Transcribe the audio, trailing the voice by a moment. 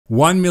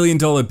$1 million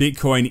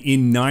Bitcoin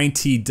in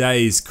 90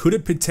 days. Could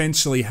it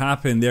potentially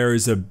happen? There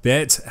is a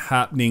bet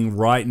happening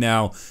right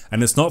now,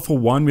 and it's not for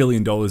 $1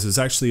 million. It's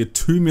actually a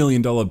 $2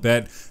 million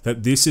bet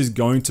that this is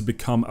going to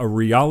become a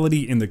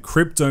reality in the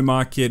crypto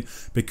market,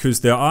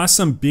 because there are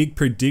some big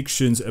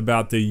predictions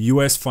about the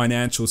US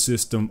financial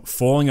system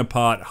falling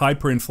apart,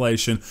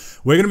 hyperinflation.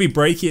 We're going to be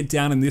breaking it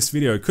down in this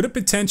video. Could it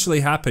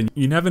potentially happen?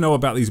 You never know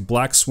about these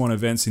black swan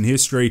events in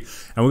history,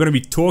 and we're going to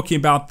be talking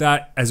about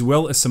that as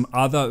well as some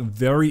other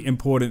very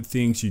important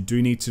things you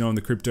do need to know in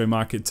the crypto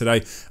market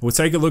today. We'll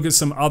take a look at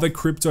some other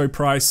crypto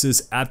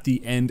prices at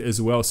the end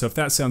as well. So if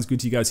that sounds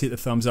good to you guys, hit the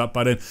thumbs up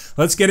button.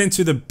 Let's get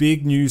into the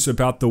big news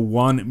about the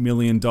 $1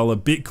 million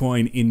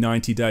Bitcoin in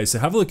 90 days. So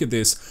have a look at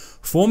this.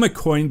 Former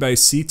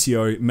Coinbase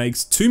CTO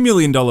makes $2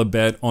 million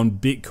bet on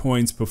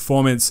Bitcoin's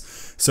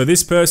performance. So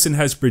this person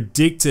has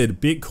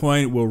predicted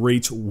Bitcoin will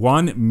reach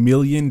 $1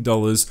 million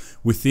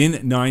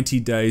within 90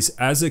 days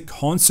as a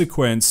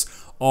consequence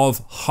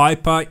of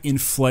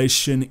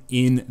hyperinflation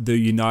in the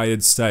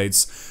United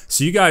States.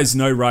 So you guys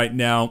know right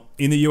now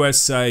in the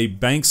USA,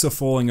 banks are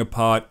falling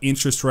apart,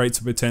 interest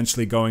rates are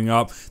potentially going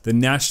up, the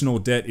national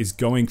debt is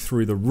going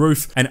through the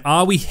roof. And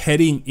are we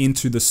heading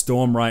into the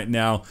storm right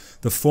now?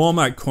 The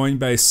former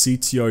Coinbase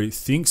CTO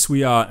thinks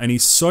we are, and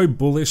he's so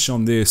bullish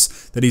on this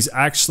that he's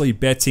actually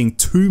betting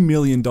 $2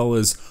 million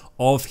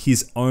of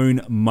his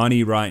own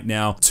money right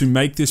now to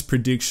make this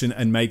prediction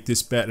and make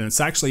this bet, and it's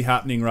actually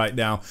happening right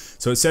now.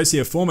 So it says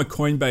here, former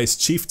Coinbase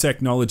Chief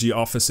Technology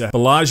Officer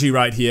Balaji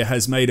right here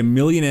has made a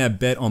millionaire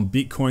bet on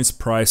Bitcoin's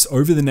price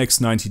over the next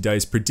 90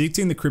 days,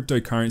 predicting the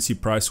cryptocurrency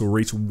price will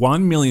reach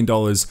 $1 million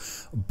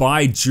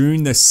by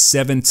June the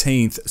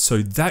 17th. So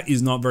that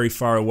is not very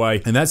far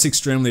away, and that's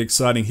extremely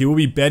exciting. He will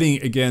be betting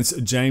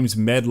against James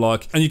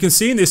Medlock, and you can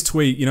see in this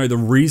tweet, you know, the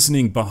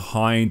reasoning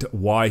behind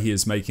why he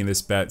is making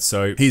this bet.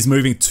 So he's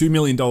moving $2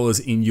 million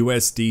in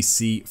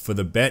USDC for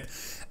the bet.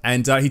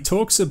 And he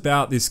talks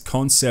about this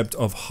concept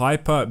of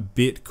hyper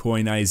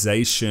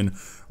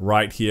Bitcoinization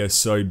right here.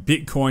 So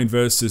Bitcoin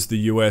versus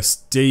the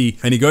USD.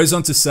 And he goes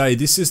on to say,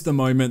 this is the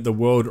moment the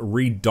world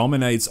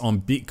redominates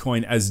on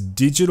Bitcoin as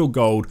digital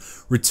gold,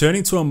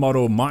 returning to a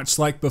model much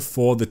like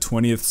before the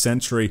 20th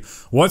century.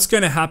 What's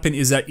going to happen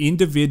is that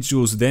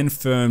individuals, then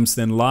firms,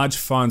 then large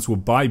funds will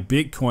buy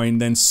Bitcoin,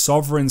 then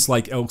sovereigns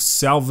like El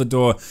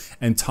Salvador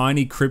and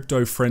tiny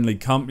crypto-friendly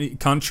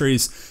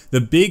countries.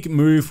 The big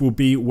move will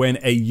be when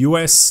a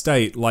US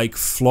state like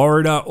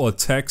Florida or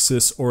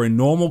Texas, or a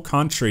normal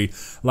country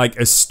like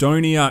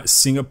Estonia,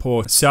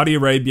 Singapore, Saudi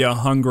Arabia,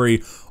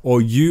 Hungary, or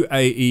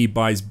UAE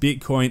buys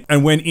Bitcoin.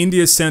 And when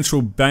India's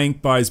central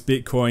bank buys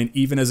Bitcoin,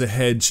 even as a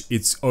hedge,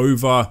 it's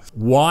over.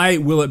 Why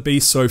will it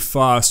be so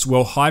fast?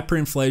 Well,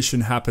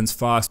 hyperinflation happens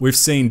fast. We've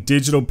seen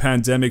digital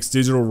pandemics,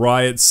 digital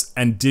riots,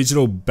 and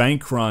digital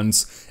bank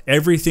runs.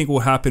 Everything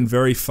will happen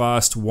very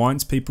fast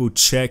once people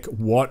check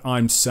what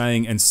I'm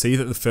saying and see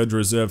that the Federal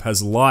Reserve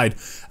has lied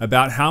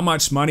about how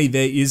much money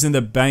there is in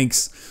the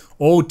banks.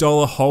 All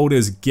dollar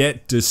holders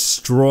get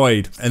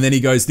destroyed. And then he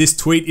goes, this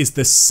tweet is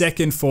the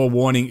second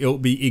forewarning. It will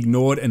be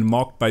ignored and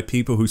mocked by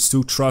people who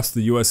still trust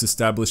the US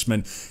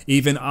establishment,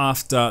 even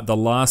after the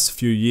last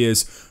few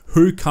years.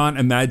 Who can't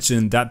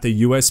imagine that the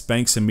US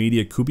banks and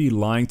media could be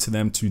lying to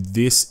them to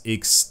this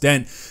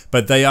extent?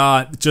 But they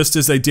are, just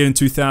as they did in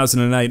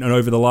 2008 and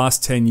over the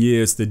last 10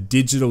 years, the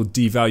digital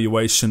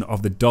devaluation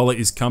of the dollar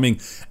is coming,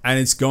 and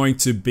it's going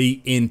to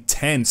be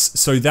intense.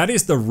 So that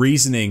is the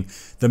reasoning,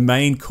 the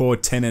main core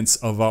tenets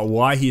of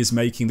why he is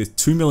making this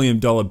 $2 million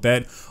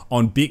bet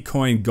on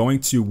Bitcoin going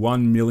to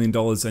 $1 million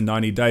in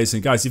 90 days.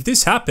 And guys, if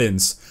this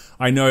happens,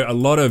 I know a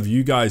lot of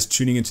you guys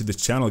tuning into this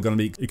channel are going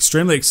to be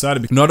extremely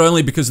excited, not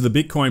only because of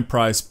the Bitcoin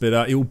price,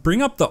 but it will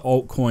bring up the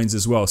altcoins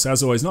as well. So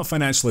as always, not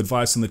financial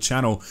advice on the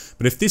channel,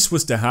 but if this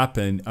was to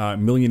happen,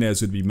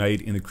 millionaires would be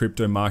made in the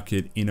crypto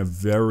market in a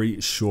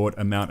very short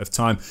amount of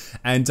time.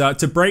 And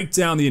to break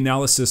down the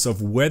analysis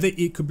of whether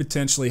it could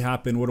potentially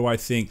happen, what do I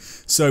think?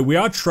 So we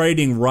are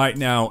trading right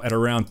now at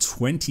around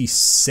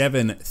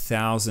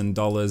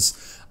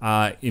 $27,000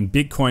 in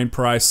Bitcoin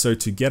price. So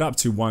to get up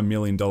to $1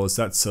 million,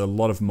 that's a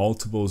lot of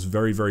multiples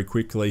very, very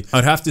quickly.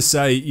 I'd have to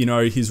say, you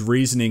know, his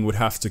reasoning would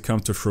have to come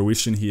to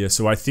fruition here.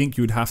 So I think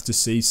you would have to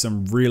see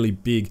some really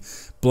big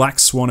black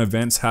swan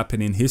events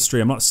happen in history.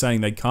 I'm not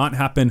saying they can't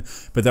happen,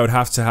 but they would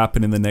have to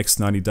happen in the next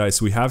 90 days.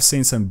 So we have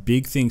seen some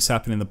big things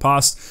happen in the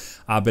past,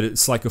 but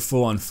it's like a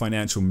full-on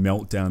financial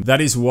meltdown.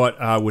 That is what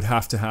would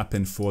have to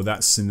happen for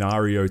that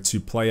scenario to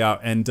play out.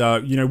 And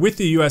you know, with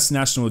the US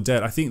national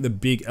debt, I think the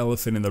big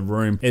elephant in the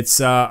room, it's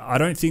I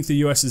don't think the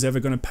US is ever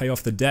going to pay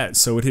off the debt.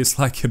 So it is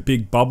like a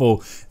big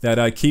bubble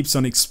that keeps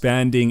on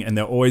expanding, and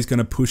they're always going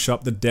to push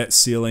up the debt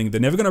ceiling. They're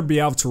never going to be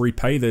able to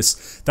repay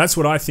this. That's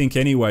what I think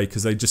anyway,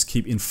 because they just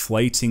keep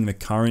inflating the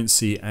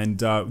currency. And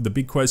the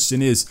big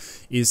question is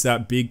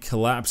that big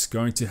collapse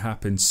going to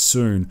happen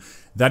soon?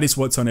 that is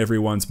what's on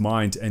everyone's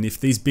mind. And if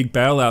these big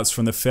bailouts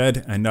from the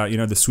Fed and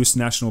the Swiss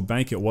National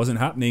Bank, it wasn't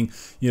happening,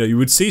 you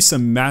would see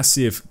some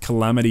massive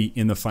calamity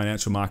in the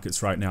financial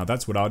markets right now.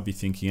 That's what I'd be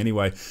thinking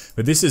anyway.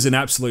 But this is an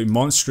absolute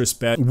monstrous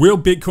bet. Will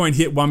Bitcoin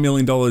hit $1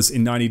 million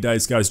in 90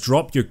 days? Guys,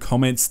 drop your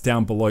comments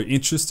down below.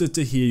 Interested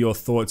to hear your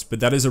thoughts, but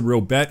that is a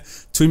real bet.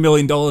 $2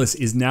 million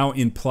is now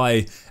in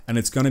play, and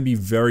it's going to be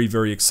very,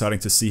 very exciting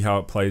to see how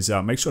it plays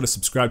out. Make sure to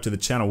subscribe to the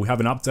channel. We have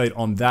an update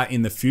on that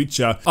in the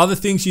future. Other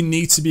things you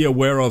need to be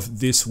aware of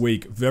this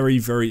week, very,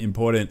 very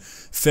important.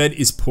 Fed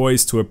is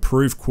poised to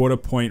approve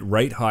quarter-point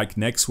rate hike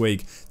next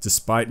week,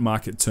 despite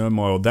market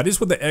turmoil. That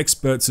is what the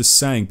experts are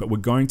saying, but we're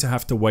going to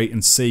have to wait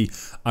and see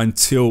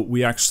until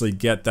we actually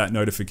get that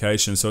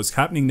notification. So it's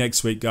happening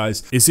next week,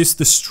 guys. Is this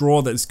the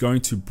straw that's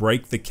going to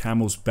break the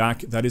camel's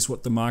back? That is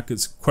what the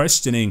market's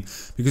questioning,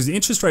 because the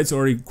interest rates are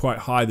already quite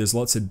high. There's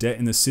lots of debt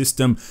in the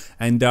system,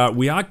 and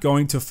we are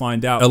going to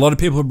find out. A lot of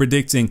people are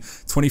predicting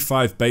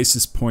 25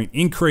 basis point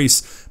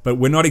increase, but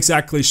we're not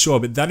exactly sure.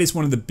 But that is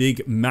one of the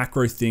big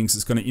macro things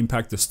that's going to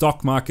impact the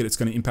stock market. It's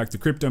going to impact the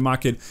crypto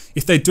market.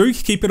 If they do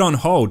keep it on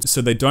hold,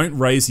 so they don't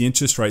raise the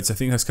interest rates, I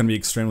think that's going to be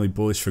extremely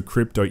bullish for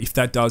crypto if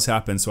that does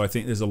happen. So I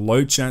think there's a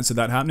low chance of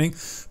that happening.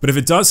 But if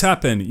it does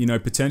happen,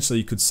 potentially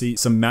you could see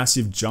some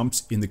massive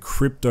jumps in the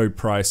crypto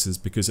prices,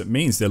 because it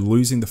means they're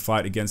losing the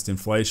fight against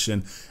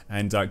inflation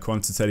and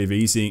quantitative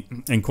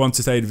easing. And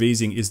quantitative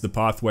easing is the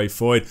pathway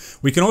forward.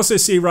 We can also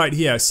see right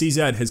here,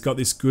 CZ has got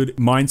this good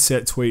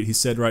mindset tweet. He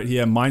said right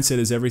here, mindset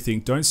is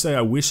everything. Don't say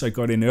I wish I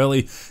got in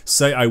early.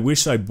 Say I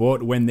wish I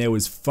bought when there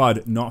was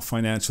FUD, not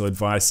financial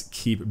advice.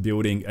 Keep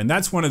building. And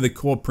that's one of the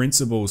core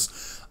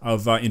principles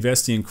of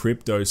investing in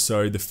crypto.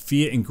 So the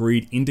fear and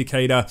greed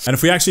indicator. And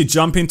if we actually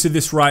jump into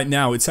this right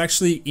now, it's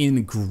actually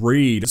in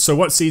greed. So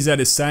what CZ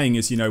is saying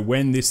is,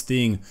 when this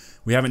thing,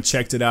 we haven't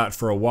checked it out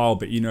for a while,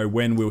 but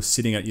when we were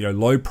sitting at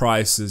low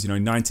prices,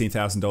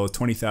 $19,000,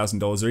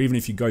 $20,000, or even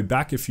if you go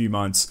back a few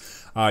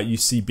months, you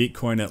see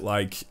Bitcoin at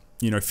like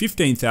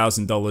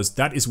 $15,000,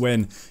 that is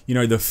when,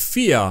 the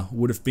fear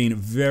would have been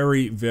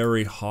very,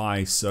 very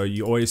high. So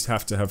you always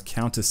have to have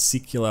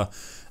counter-secular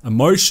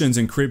emotions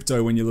in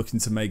crypto when you're looking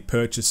to make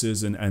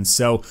purchases and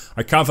sell.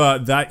 I cover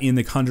that in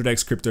the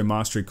 100x Crypto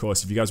Mastery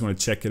course. If you guys want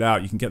to check it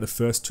out, you can get the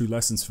first 2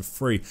 lessons for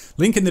free.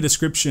 Link in the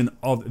description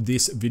of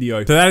this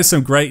video. So that is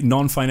some great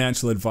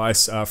non-financial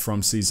advice from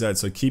CZ.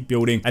 So keep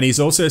building. And he's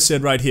also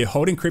said right here,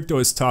 holding crypto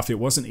is tough. It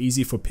wasn't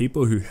easy for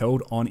people who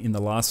held on in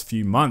the last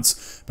few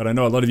months. But I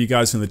know a lot of you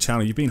guys on the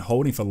channel, you've been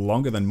holding for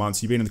longer than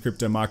months. You've been in the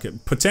crypto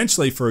market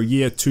potentially for a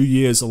year, 2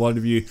 years, a lot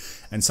of you.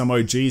 And some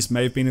OGs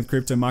may have been in the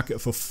crypto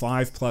market for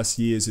 5+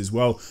 years as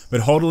well.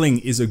 But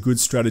hodling is a good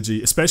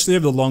strategy, especially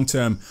over the long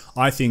term,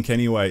 I think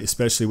anyway,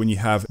 especially when you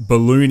have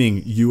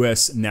ballooning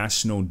US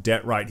national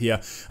debt right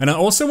here. And I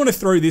also want to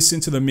throw this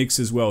into the mix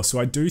as well. So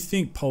I do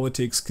think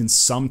politics can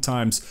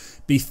sometimes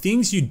be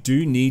things you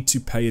do need to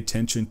pay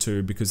attention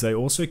to, because they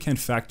also can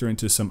factor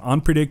into some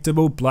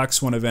unpredictable black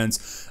swan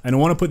events. And I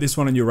want to put this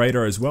one on your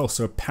radar as well.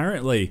 So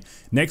apparently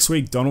next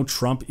week, Donald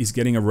Trump is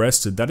getting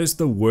arrested. That is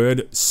the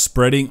word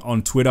spreading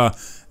on Twitter.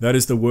 That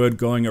is the word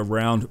going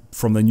around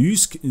from the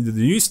news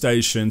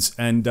stations.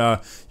 And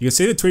you can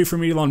see the tweet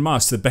from Elon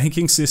Musk. The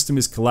banking system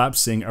is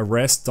collapsing.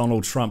 Arrest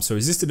Donald Trump. So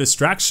is this a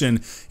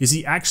distraction? Is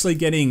he actually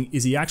getting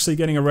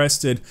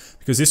arrested?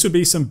 Because this would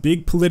be some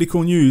big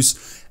political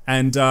news.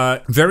 And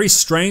very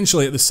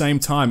strangely at the same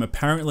time,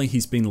 apparently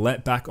he's been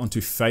let back onto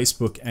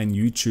Facebook and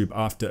YouTube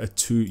after a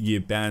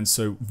 2-year ban.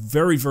 So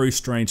very, very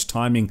strange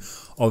timing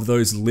of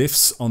those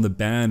lifts on the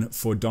ban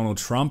for Donald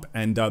Trump.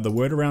 And the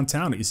word around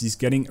town is he's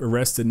getting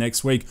arrested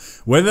next week.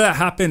 Whether that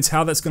happens,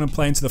 how that's going to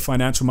play into the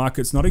financial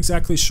markets, not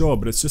exactly sure,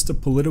 but it's just a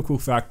political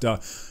factor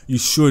you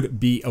should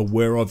be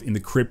aware of in the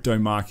crypto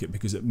market,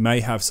 because it may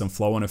have some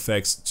flow-on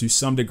effects to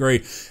some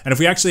degree. And if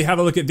we actually have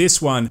a look at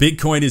this one,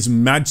 Bitcoin is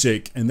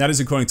magic. And that is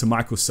according to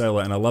Michael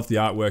Saylor, and I love the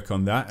artwork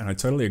on that, and I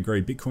totally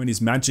agree. Bitcoin is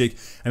magic,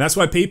 and that's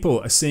why people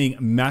are seeing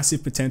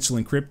massive potential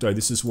in crypto.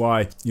 This is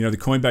why, the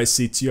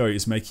Coinbase CTO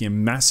is making a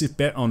massive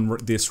bet on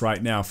this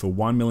right now for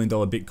 $1 million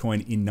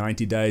Bitcoin in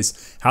 90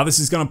 days. How this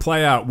is going to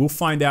play out, we'll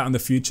find out in the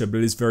future, but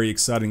it is very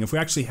exciting. If we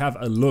actually have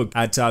a look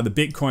at the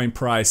Bitcoin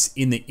price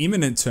in the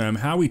imminent term,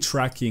 how are we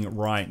tracking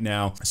right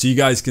now? So you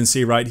guys can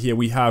see right here,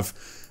 we have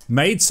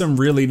made some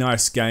really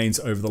nice gains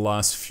over the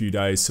last few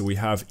days. So we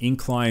have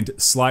inclined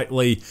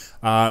slightly.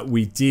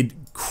 We did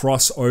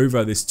cross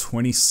over this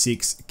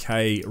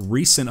 26K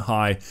recent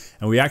high,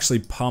 and we actually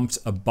pumped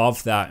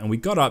above that, and we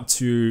got up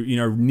to,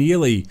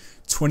 nearly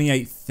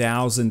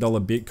 $28,000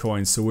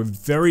 Bitcoin. So we're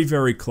very,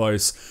 very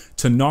close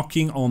to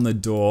knocking on the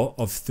door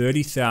of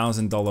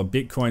 $30,000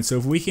 Bitcoin. So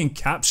if we can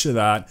capture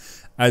that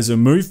as a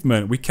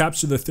movement, we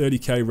capture the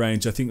 30K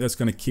range, I think that's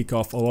going to kick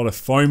off a lot of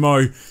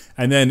FOMO.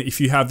 And then if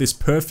you have this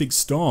perfect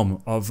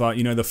storm of,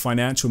 the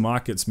financial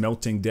markets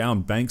melting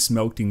down, banks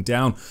melting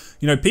down,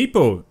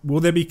 people,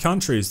 will there be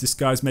countries? This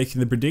guy's making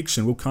the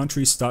prediction. Will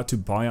countries start to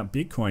buy up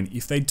Bitcoin?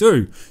 If they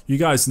do, you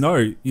guys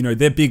know,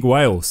 they're big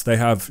whales. They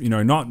have,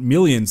 not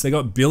millions, they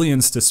got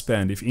billions to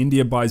spend. If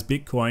India buys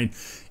Bitcoin,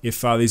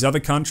 if these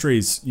other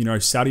countries, know,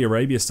 Saudi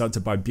Arabia start to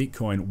buy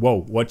Bitcoin,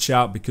 whoa, watch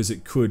out, because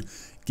it could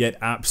get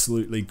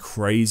absolutely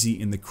crazy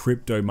in the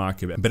crypto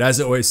market. But as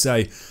I always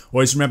say,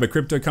 always remember,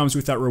 crypto comes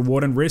with that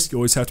reward and risk. You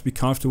always have to be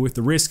comfortable with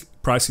the risk.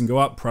 Price can go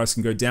up, price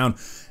can go down,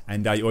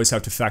 and you always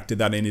have to factor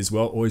that in as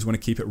well. Always want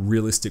to keep it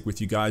realistic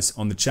with you guys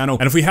on the channel.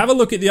 And if we have a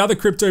look at the other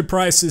crypto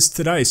prices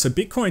today, so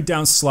Bitcoin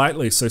down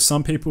slightly, so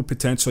some people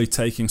potentially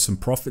taking some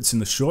profits in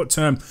the short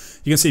term.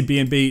 You can see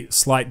BNB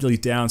slightly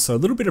down, so a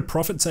little bit of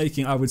profit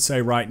taking, I would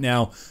say, right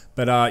now.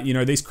 But you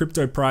know, these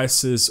crypto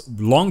prices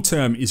long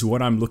term is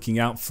what I'm looking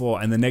out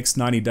for. And the next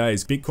 90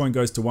 days, Bitcoin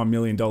goes to $1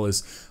 million.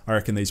 I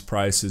reckon these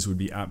prices would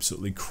be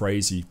absolutely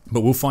crazy.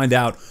 But we'll find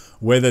out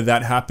whether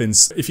that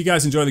happens. If you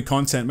guys enjoy the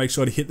content, make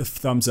sure to hit the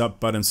thumbs up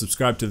button,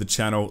 subscribe to the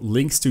channel.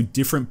 Links to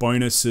different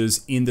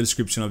bonuses in the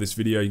description of this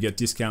video. You get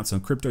discounts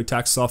on crypto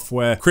tax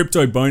software,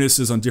 crypto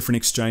bonuses on different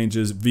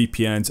exchanges,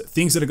 VPNs,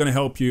 things that are going to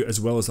help you,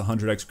 as well as the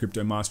 100x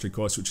crypto mastery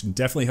course, which can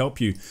definitely help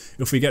you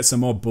if we get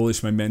some more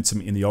bullish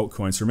momentum in the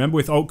altcoins. Remember,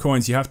 with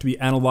altcoins, you have to be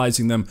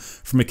analyzing them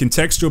from a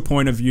contextual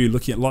point of view,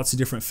 looking at lots of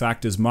different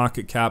factors,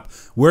 market cap,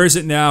 where is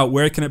it now,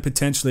 where can it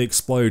potentially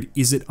explode,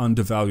 is it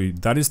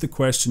undervalued? That is the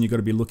question you got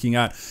to be looking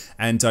at.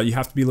 And you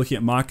have to be looking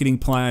at marketing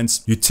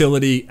plans,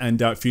 utility,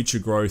 and future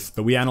growth.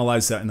 But we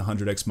analyze that in the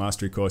 100x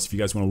mastery course. If you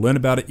guys want to learn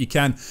about it, you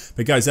can.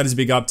 But guys, that is a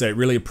big update.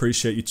 Really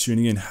appreciate you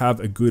tuning in. Have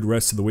a good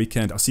rest of the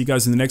weekend. I'll see you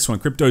guys in the next one.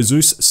 Crypto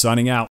Zeus signing out.